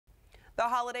The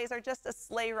holidays are just a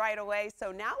sleigh ride away,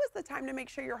 so now is the time to make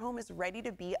sure your home is ready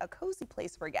to be a cozy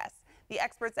place for guests. The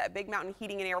experts at Big Mountain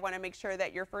Heating and Air want to make sure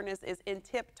that your furnace is in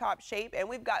tip-top shape, and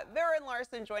we've got Varen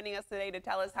Larson joining us today to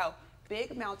tell us how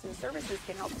Big Mountain Services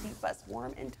can help keep us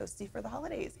warm and toasty for the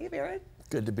holidays. Hey, Varen.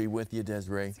 Good to be with you,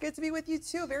 Desiree. It's good to be with you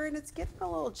too, Varen. It's getting a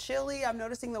little chilly. I'm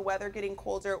noticing the weather getting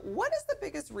colder. What is the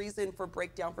biggest reason for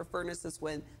breakdown for furnaces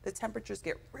when the temperatures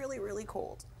get really, really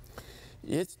cold?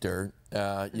 It's dirt.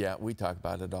 Yeah, we talk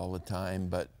about it all the time,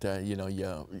 but you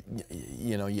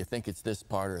think it's this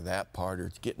part or that part, or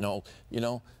it's getting old.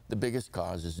 The biggest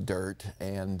cause is dirt,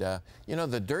 and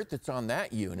the dirt that's on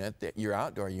that unit, your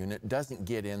outdoor unit, doesn't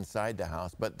get inside the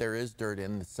house, but there is dirt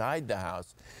inside the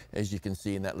house, as you can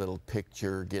see in that little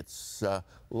picture. Gets a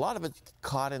lot of it's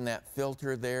caught in that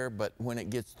filter there, but when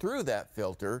it gets through that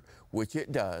filter, which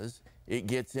it does, it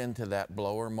gets into that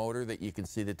blower motor that you can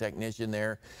see the technician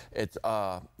there. It's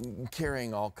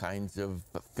carrying all kinds of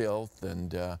filth,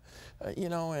 and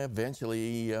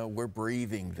eventually we're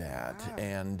breathing that. Wow.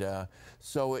 And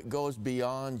so it goes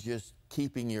beyond just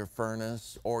keeping your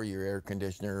furnace or your air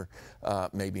conditioner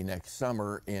maybe next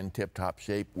summer in tip-top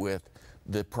shape with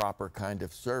the proper kind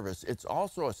of service. It's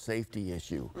also a safety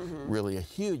issue, really a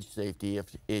huge safety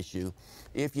issue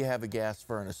if you have a gas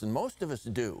furnace, and most of us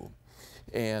do.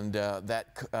 And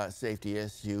that safety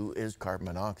issue is carbon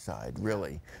monoxide,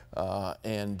 really.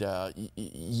 The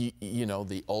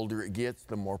older it gets,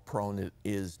 the more prone it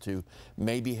is to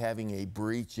maybe having a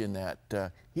breach in that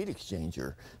heat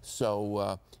exchanger.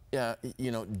 So,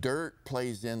 dirt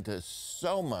plays into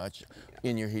so much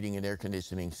in your heating and air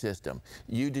conditioning system.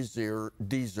 You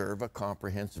deserve a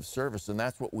comprehensive service, and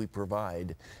that's what we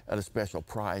provide at a special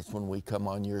price when we come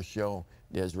on your show,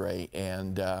 Desiree.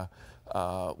 And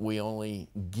we only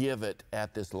give it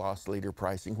at this loss leader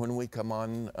pricing when we come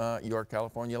on Your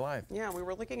California Live. Yeah, we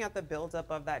were looking at the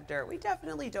buildup of that dirt. We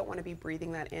definitely don't want to be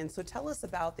breathing that in. So tell us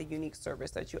about the unique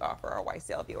service that you offer our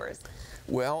YCL viewers.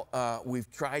 Well, we've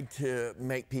tried to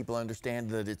make people understand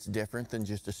that it's different than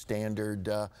just a standard,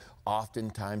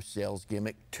 oftentimes sales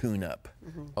gimmick tune-up,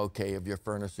 okay, of your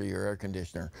furnace or your air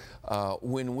conditioner.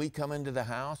 When we come into the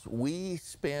house, we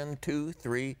spend 2,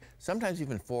 3, sometimes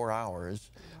even 4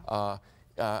 hours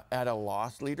at a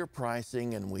loss leader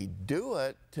pricing, and we do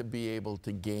it to be able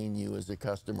to gain you as a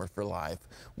customer for life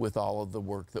with all of the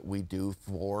work that we do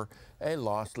for a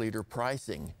loss leader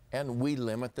pricing. And we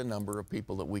limit the number of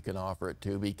people that we can offer it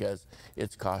to because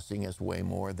it's costing us way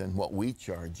more than what we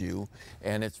charge you.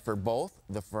 And it's for both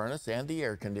the furnace and the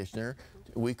air conditioner.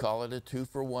 We call it a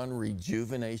 2-for-1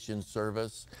 rejuvenation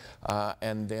service.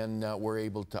 And then we're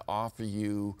able to offer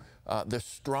you the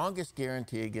strongest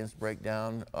guarantee against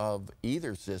breakdown of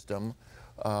either system,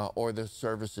 or the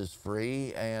service is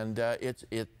free. And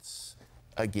it's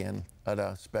again at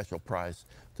a special price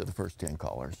to the first 10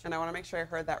 callers. And I want to make sure I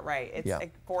heard that right. It's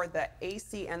for the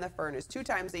AC and the furnace 2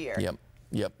 times a year.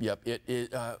 Yep.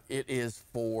 It is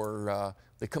for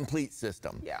the complete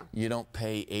system. Yeah. You don't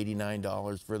pay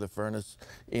 $89 for the furnace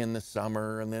in the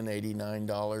summer and then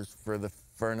 $89 for the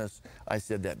furnace. I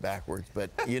said that backwards, but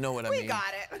you know what I mean. We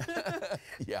got it.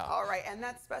 Yeah. All right, and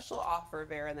that special offer,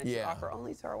 Varen, that you offer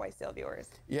only to our YCL viewers.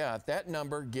 Yeah, at that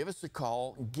number, give us a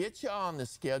call, get you on the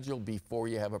schedule before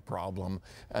you have a problem,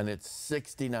 and it's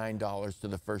 $69 to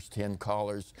the first 10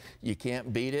 callers. You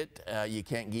can't beat it. You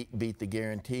can't beat the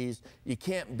guarantees. You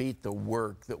can't beat the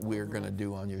work that we're going to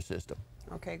do on your system.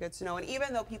 Okay, good to know. And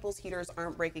even though people's heaters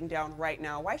aren't breaking down right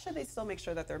now, why should they still make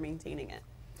sure that they're maintaining it?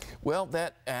 Well,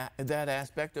 that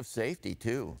aspect of safety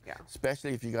too,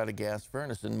 especially if you got a gas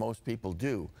furnace, and most people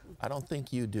do. I don't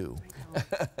think you do.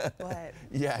 What?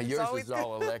 Yeah, yours is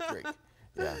all electric.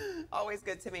 Yeah. Always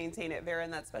good to maintain it.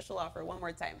 Varen, that special offer one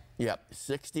more time. Yep,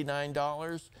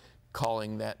 $69.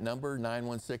 Calling that number,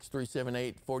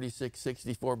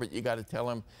 916-378-4664, but you got to tell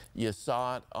them you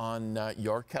saw it on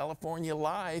Your California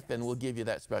Live, and we'll give you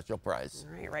that special price.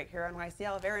 All right here on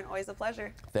YCL. Varen, always a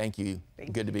pleasure. Thank you.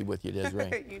 Good to be with you,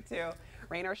 Desiree. You too.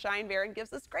 Rain or shine, Varen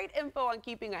gives us great info on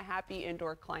keeping a happy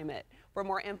indoor climate. For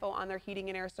more info on their heating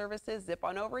and air services, zip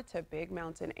on over to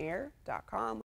bigmountainair.com.